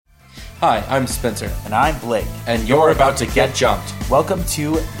Hi, I'm Spencer. And I'm Blake. And you're about to get jumped. Welcome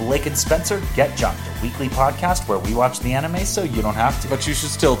to Blake and Spencer Get Jumped, a weekly podcast where we watch the anime so you don't have to. But you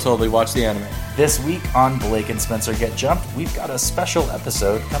should still totally watch the anime. This week on Blake and Spencer Get Jumped, we've got a special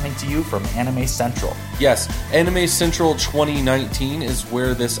episode coming to you from Anime Central. Yes, Anime Central 2019 is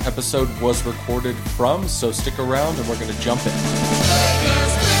where this episode was recorded from, so stick around and we're going to jump in.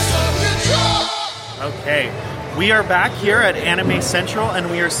 Okay. We are back here at Anime Central, and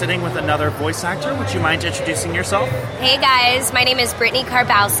we are sitting with another voice actor. Would you mind introducing yourself? Hey guys, my name is Brittany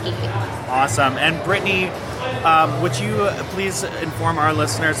Karbowski. Awesome. And Brittany, would you please inform our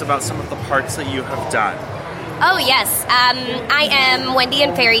listeners about some of the parts that you have done? Oh yes, I am Wendy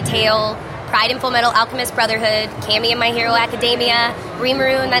in Fairy Tail, Pride in Full Metal Alchemist Brotherhood, Cammy in My Hero Academia,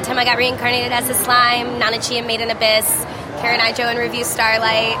 Rimuru, that time I got reincarnated as a slime, Nanachi in Made in Abyss, Karen Ijo in Review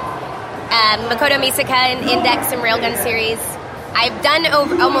Starlight, Makoto Misaka in Index and Railgun series. I've done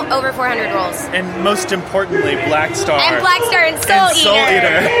over 400 roles. And most importantly, Black Star. And Black Star and Soul Eater.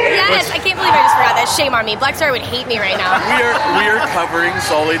 Yes, Which, I can't believe I just forgot that. Shame on me. Black Star would hate me right now. We are covering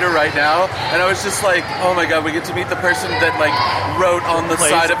Soul Eater right now, and I was just like, oh my god, we get to meet the person that like wrote on the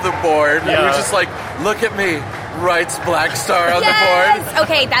side of the board. Yeah. We're just like, look at me. Writes Black Star on the board.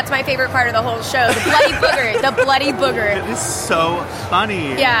 Okay, that's my favorite part of the whole show. The bloody booger. The bloody booger. It is so funny.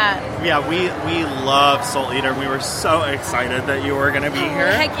 Yeah. Yeah, we love Soul Eater. We were so excited that you were going to be here.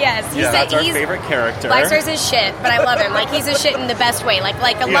 Heck yes. That's our favorite character. Black Star's his shit, but I love him. Like, he's a shit in the best way. Like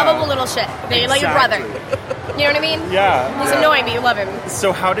a lovable little shit. Like your brother. You know what I mean? Yeah. He's annoying, but you love him.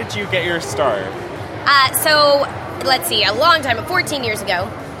 So how did you get your start? So, let's see. A long time, 14 years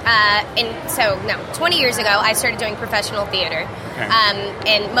ago. 20 years ago, I started doing professional theater,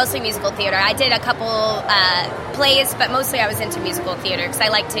 and mostly musical theater. I did a couple plays, but mostly I was into musical theater because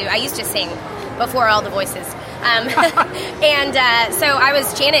I used to sing before all the voices. So I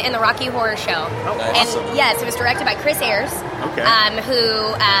was Janet in the Rocky Horror Show. Oh, awesome. And yes, it was directed by Chris Ayres,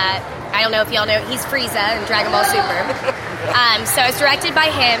 who, I don't know if y'all know, he's Frieza in Dragon Ball Super. So it's directed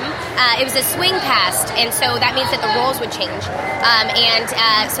by him. It was a swing cast, and so that means that the roles would change.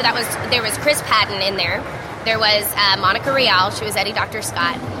 So there was Chris Patton in there. There was Monica Rial. She was Eddie Dr.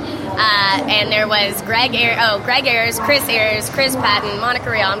 Scott. And there was Greg Ayres, Chris Ayres, Chris Patton, Monica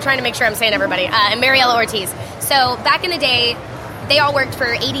Rial. I'm trying to make sure I'm saying everybody. And Mariella Ortiz. So back in the day, they all worked for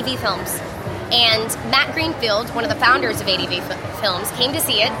ADV Films. And Matt Greenfield, one of the founders of ADV Films, came to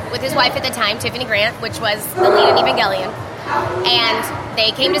see it with his wife at the time, Tiffany Grant, which was the lead in Evangelion. And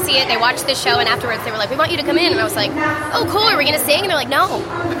they came to see it, they watched the show, and afterwards they were like, we want you to come in. And I was like, oh, cool, are we going to sing? And they're like, no.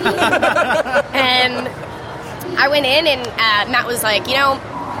 And I went in, and Matt was like,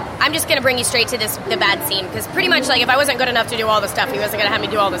 I'm just going to bring you straight to the bad scene. Because pretty much, like, if I wasn't good enough to do all the stuff, he wasn't going to have me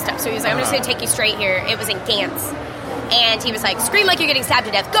do all the stuff. So he was like, I'm just going to take you straight here. It was in Gantz. And he was like, scream like you're getting stabbed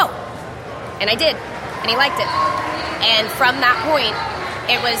to death. Go! And I did. And he liked it. And from that point,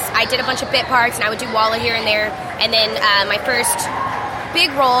 I did a bunch of bit parts, and I would do Walla here and there. And then my first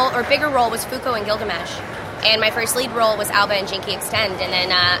bigger role was Fuko in Gilgamesh. And my first lead role was Alba in Jinky Extend. And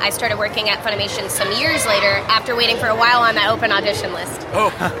then I started working at Funimation some years later after waiting for a while on that open audition list.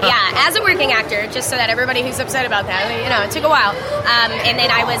 Oh. Yeah, as a working actor, just so that everybody who's upset about that, it took a while. And then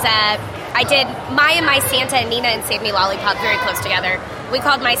I did My Santa and Nina and Save Me Lollipop very close together. We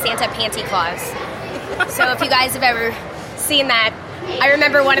called My Santa Panty Claus. So if you guys have ever seen that, I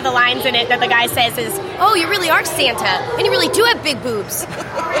remember one of the lines in it that the guy says is, oh, you really are Santa, and you really do have big boobs.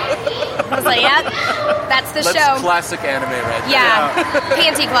 I was like, yeah, that's the show. That's classic anime right there. Yeah,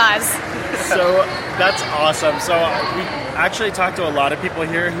 Panty Claus. So that's awesome. So we actually talked to a lot of people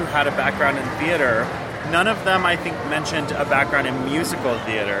here who had a background in theater. None of them, I think, mentioned a background in musical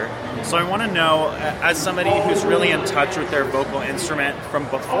theater. So I want to know, as somebody who's really in touch with their vocal instrument from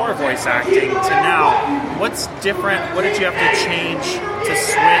before voice acting to now, what's different? What did you have to change to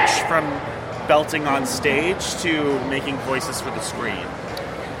switch from belting on stage to making voices for the screen?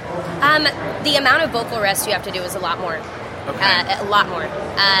 The amount of vocal rest you have to do is a lot more. Okay. A lot more.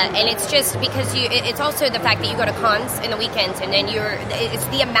 And it's just because it's also the fact that you go to cons in the weekends, and then it's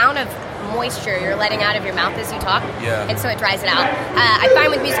the amount of moisture you're letting out of your mouth as you talk, and so it dries it out. I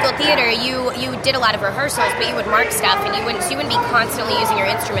find with musical theater, you did a lot of rehearsals, but you would mark stuff, and you wouldn't be constantly using your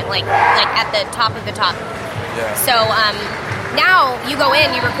instrument like at the top of the top. Yeah. So now you go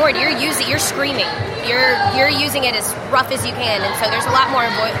in, you record, you're screaming, you're using it as rough as you can, and so there's a lot more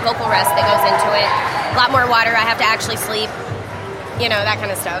vocal rest that goes into it, a lot more water. I have to actually sleep. That kind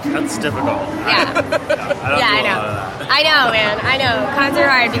of stuff. That's difficult. Yeah. I know. I know, man. I know. Cons are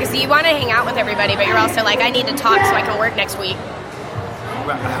hard because you want to hang out with everybody, but you're also like, I need to talk so I can work next week.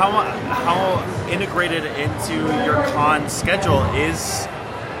 How integrated into your con schedule is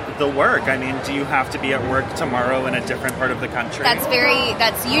the work? I mean, do you have to be at work tomorrow in a different part of the country?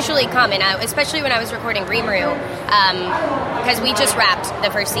 That's usually common, especially when I was recording Rimuru, because we just wrapped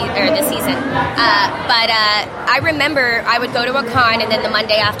the season. But I remember I would go to a con, and then the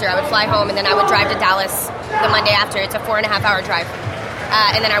Monday after I would fly home, and then I would drive to Dallas the Monday after. It's a 4.5-hour drive.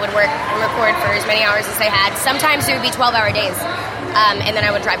 And then I would work and record for as many hours as they had. Sometimes it would be 12-hour days, and then I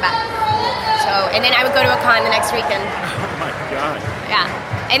would drive back. And then I would go to a con the next weekend. Oh my god! Yeah,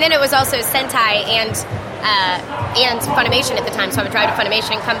 and then it was also Sentai and Funimation at the time. So I would drive to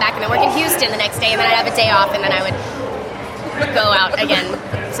Funimation and come back and then work in Houston the next day, and then I'd have a day off, and then I would go out again.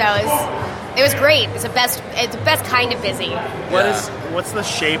 So it was great. It's the best kind of busy. What's the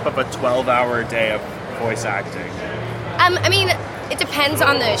shape of a 12-hour day of voice acting? I mean, it depends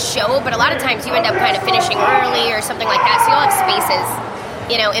on the show, but a lot of times you end up kind of finishing early or something like that, so you'll have spaces,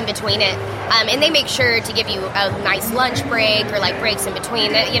 in between it. And they make sure to give you a nice lunch break or like breaks in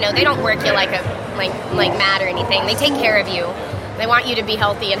between. They don't work you like mad or anything. They take care of you. They want you to be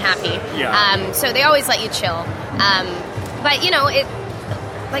healthy and happy. Yeah. So they always let you chill. But it,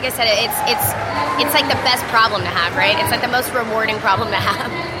 like I said, it's like the best problem to have, right? It's like the most rewarding problem to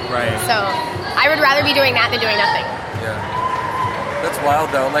have. Right. So I would rather be doing that than doing nothing. Yeah. That's wild,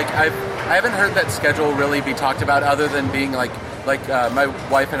 though. Like, I haven't heard that schedule really be talked about other than being like my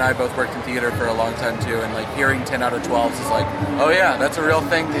wife and I both worked in theater for a long time, too, and, like, hearing 10 out of 12s is like, oh, yeah, that's a real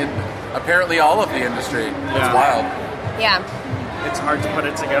thing in apparently all of the industry. It's wild. Yeah. It's hard to put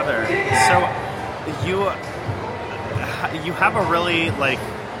it together. So, you have a really, like,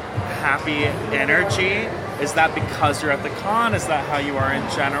 happy energy. Is that because you're at the con? Is that how you are in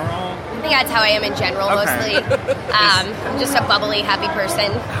general? I think that's how I am in general, mostly. I'm just a bubbly, happy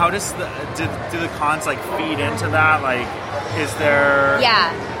person. How does do the cons like feed into that? Like, is there? Yeah.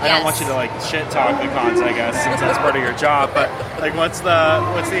 I don't want you to like shit talk the cons, I guess, since that's part of your job. But like, what's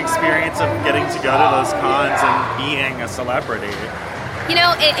the experience of getting to go to those cons and being a celebrity? You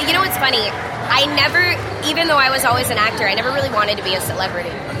know what's funny? I never, even though I was always an actor, I never really wanted to be a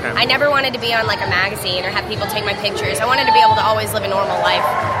celebrity. Okay. I never wanted to be on like a magazine or have people take my pictures. I wanted to be able to always live a normal life.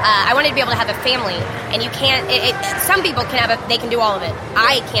 I wanted to be able to have a family, and you can't. Some people can they can do all of it.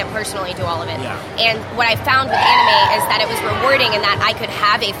 I can't personally do all of it. Yeah. And what I found with anime is that it was rewarding in that I could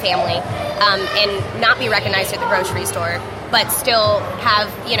have a family and not be recognized at the grocery store, but still have,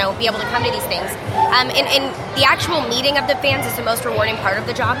 be able to come to these things. And the actual meeting of the fans is the most rewarding part of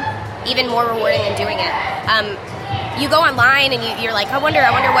the job, even more rewarding than doing it. You go online and you're like, I wonder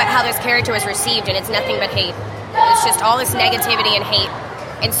how this character was received, and it's nothing but hate. It's just all this negativity and hate.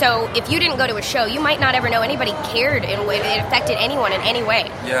 And so if you didn't go to a show, you might not ever know anybody cared in a way that it affected anyone in any way.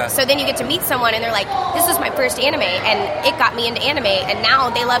 Yeah. So then you get to meet someone and they're like, this is my first anime, and it got me into anime, and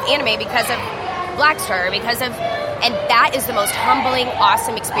now they love anime because of Black Star, and that is the most humbling,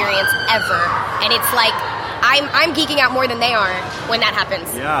 awesome experience ever. And it's like, I'm geeking out more than they are when that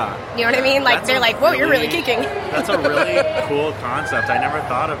happens. Yeah. You know what I mean? Like, they're like, whoa, you're really geeking. That's a really cool concept. I never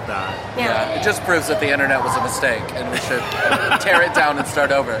thought of that. Yeah. It just proves that the internet was a mistake, and we should tear it down and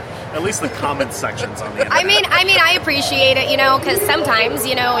start over. At least the comment sections on the internet. I mean, I appreciate it, because sometimes,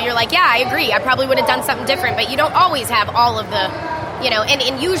 you're like, yeah, I agree. I probably would have done something different, but you don't always have all of the...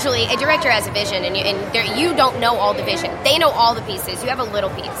 and usually a director has a vision, and you don't know all the vision. They know all the pieces. You have a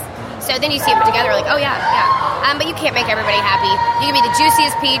little piece. So then you see it put together, like, oh yeah. But you can't make everybody happy. You can be the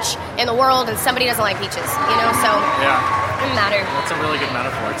juiciest peach in the world, and somebody doesn't like peaches, so yeah. It doesn't matter. That's a really good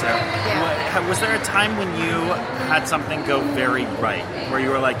metaphor, too. Yeah. Was there a time when you had something go very right, where you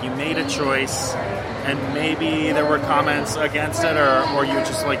were like, you made a choice, and maybe there were comments against it, or you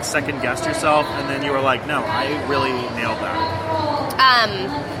just like second-guessed yourself, and then you were like, no, I really nailed that?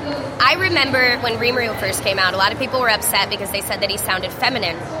 I remember when Rimuru first came out, a lot of people were upset because they said that he sounded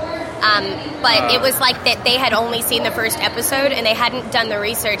feminine. But it was like that they had only seen the first episode and they hadn't done the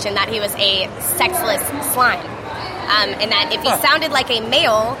research, and that he was a sexless slime. And that if he sounded like a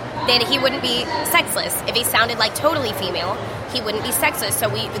male, then he wouldn't be sexless. If he sounded like totally female, he wouldn't be sexless. So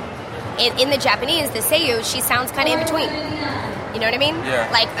in the Japanese, the seiyuu, she sounds kind of in between. You know what I mean? Yeah.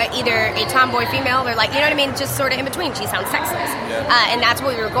 Like either a tomboy female or like, you know what I mean? Just sort of in between. She sounds sexless. Yeah. And that's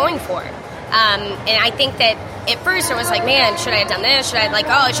what we were going for. And I think that at first I was like, man, should I have done this? Should I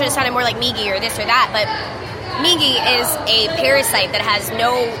it should have sounded more like Migi or this or that. But Migi is a parasite that has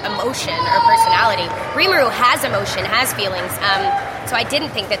no emotion or personality. Rimuru has emotion, has feelings. So I didn't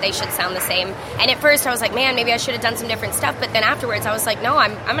think that they should sound the same. And at first I was like, man, maybe I should have done some different stuff. But then afterwards I was like, no,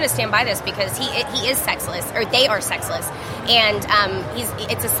 I'm going to stand by this because he is sexless, or they are sexless. And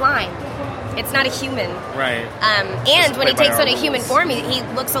it's a slime. It's not a human. Right. And when he takes on a human form, he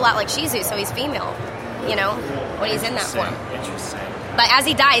looks a lot like Shizu, so he's female, when he's in that form. Interesting. But as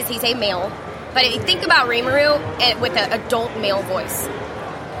he dies, he's a male. But if you think about Rimuru with an adult male voice.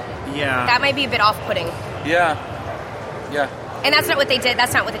 Yeah. That might be a bit off-putting. Yeah. And that's not what they did.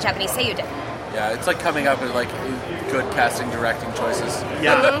 That's not what the Japanese Seiyu did. Yeah, it's like coming up with like good casting, directing choices.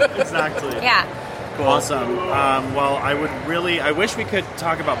 Yeah, exactly. Yeah. Cool. Awesome. Well, I wish we could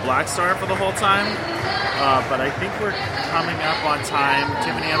talk about Black Star for the whole time, but I think we're coming up on time. Do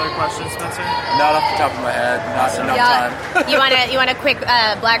you have any other questions, Spencer? Not off the top of my head. Not enough time. You want a quick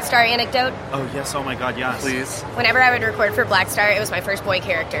Black Star anecdote? Oh yes. Oh my God. Yes. Please. Whenever I would record for Black Star, it was my first boy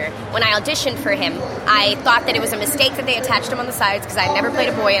character. When I auditioned for him, I thought that it was a mistake that they attached him on the sides because I never played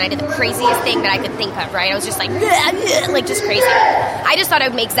a boy, and I did the craziest thing that I could think of. Right? I was just like just crazy. I just thought I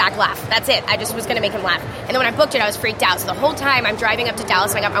would make Zach laugh. That's it. I just was gonna make him laugh. And then when I booked it, I was freaked out. So the whole time I'm driving up to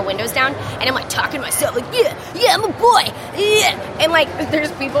Dallas and I got my windows down and I'm like talking to myself like, yeah, I'm a boy. Yeah. And like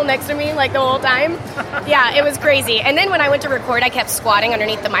there's people next to me like the whole time. Yeah, it was crazy. And then when I went to record, I kept squatting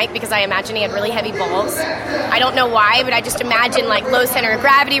underneath the mic because I imagined he had really heavy balls. I don't know why, but I just imagined like low center of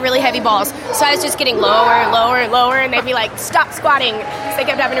gravity, really heavy balls. So I was just getting lower and lower and lower, and they'd be like, stop squatting. So they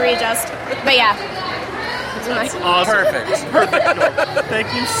kept having to readjust. But yeah. That's awesome. Perfect.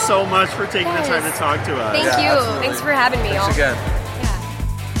 Thank you so much for taking the time to talk to us. Thank you. Absolutely. Thanks for having me. Thanks again.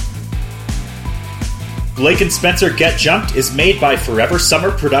 Blake and Spencer Get Jumped is made by Forever Summer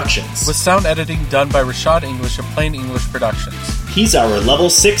Productions. With sound editing done by Rashad English of Plain English Productions. He's our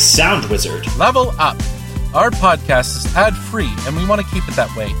level 6 sound wizard. Level up! Our podcast is ad-free, and we want to keep it that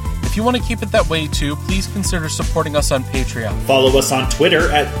way. If you want to keep it that way too, please consider supporting us on Patreon. Follow us on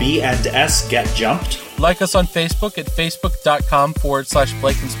Twitter at B&S Get Jumped. Like us on Facebook at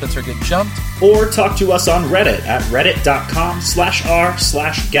facebook.com/Blake and Spencer Get Jumped. Or talk to us on Reddit at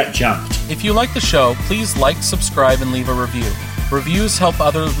reddit.com/r/getjumped. If you like the show, please like, subscribe, and leave a review. Reviews help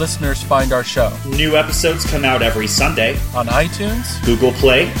other listeners find our show. New episodes come out every Sunday On iTunes, Google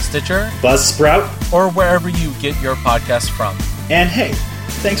Play, Stitcher, Buzzsprout, or wherever you get your podcasts from. and hey,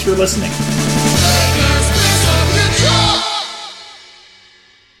 thanks for listening.